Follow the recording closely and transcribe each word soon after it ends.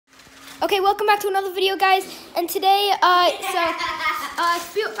Okay, welcome back to another video, guys. And today, I'll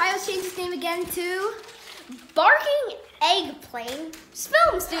change his name again to BarkingEggPlane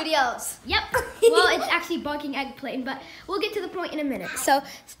Film Studios. Yep. Well, it's actually BarkingEggPlane, but we'll get to the point in a minute. So,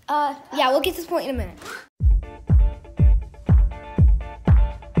 yeah, we'll get to the point in a minute.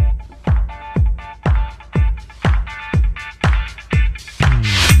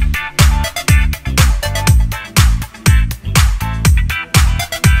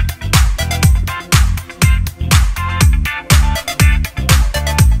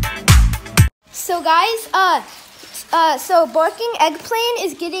 So guys, so BarkingEggPlane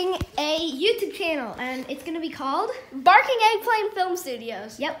is getting a YouTube channel, and it's gonna be called BarkingEggPlane Film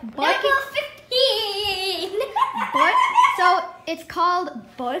Studios. Yep. Number 15. So it's called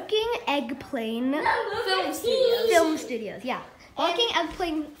BarkingEggPlane Film Studios. Yeah.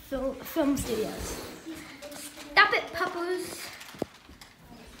 BarkingEggPlane Film Studios. Stop it, Puppos.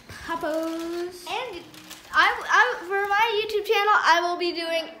 Puppos. And I for my YouTube channel, I will be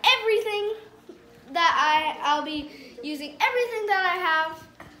doing everything that I'll be using everything that I have.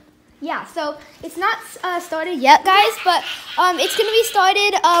 Yeah, so it's not started yet, guys, but it's gonna be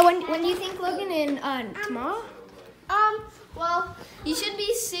started when you think, Logan, in tomorrow? Well, you should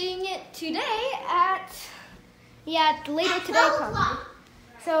be seeing it today at later today probably.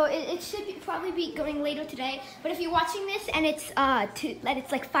 So it should probably be going later today. But if you're watching this and it's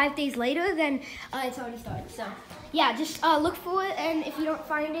it's like 5 days later, then it's already started. So yeah, just look for it, and if you don't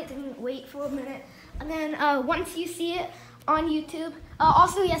find it, then wait for a minute. And then once you see it on YouTube,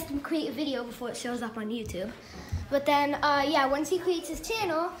 also he has to create a video before it shows up on YouTube. But then, yeah, once he creates his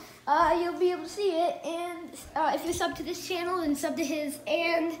channel, you'll be able to see it. And if you're sub to this channel, then sub to his.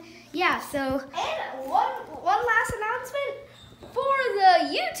 And yeah, so. And one last announcement for the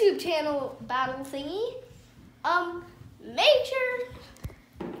YouTube channel battle thingy. Make sure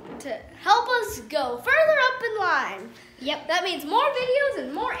to help us go further up in line. Yep. That means more videos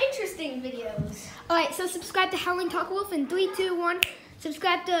and more interesting videos. Alright, so subscribe to Howling Taco Wolf in 3, 2, 1.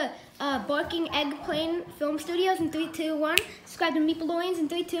 Subscribe to BarkingEggPlane Film Studios in 3, 2, 1. Subscribe to Meepaloins in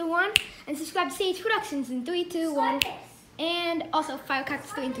 3, 2, 1. And subscribe to Sage Productions in 3, 2, 1. And also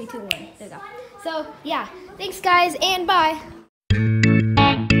Firecrackers 3 in 3, 2, 1. There we go. So, yeah. Thanks, guys, and bye.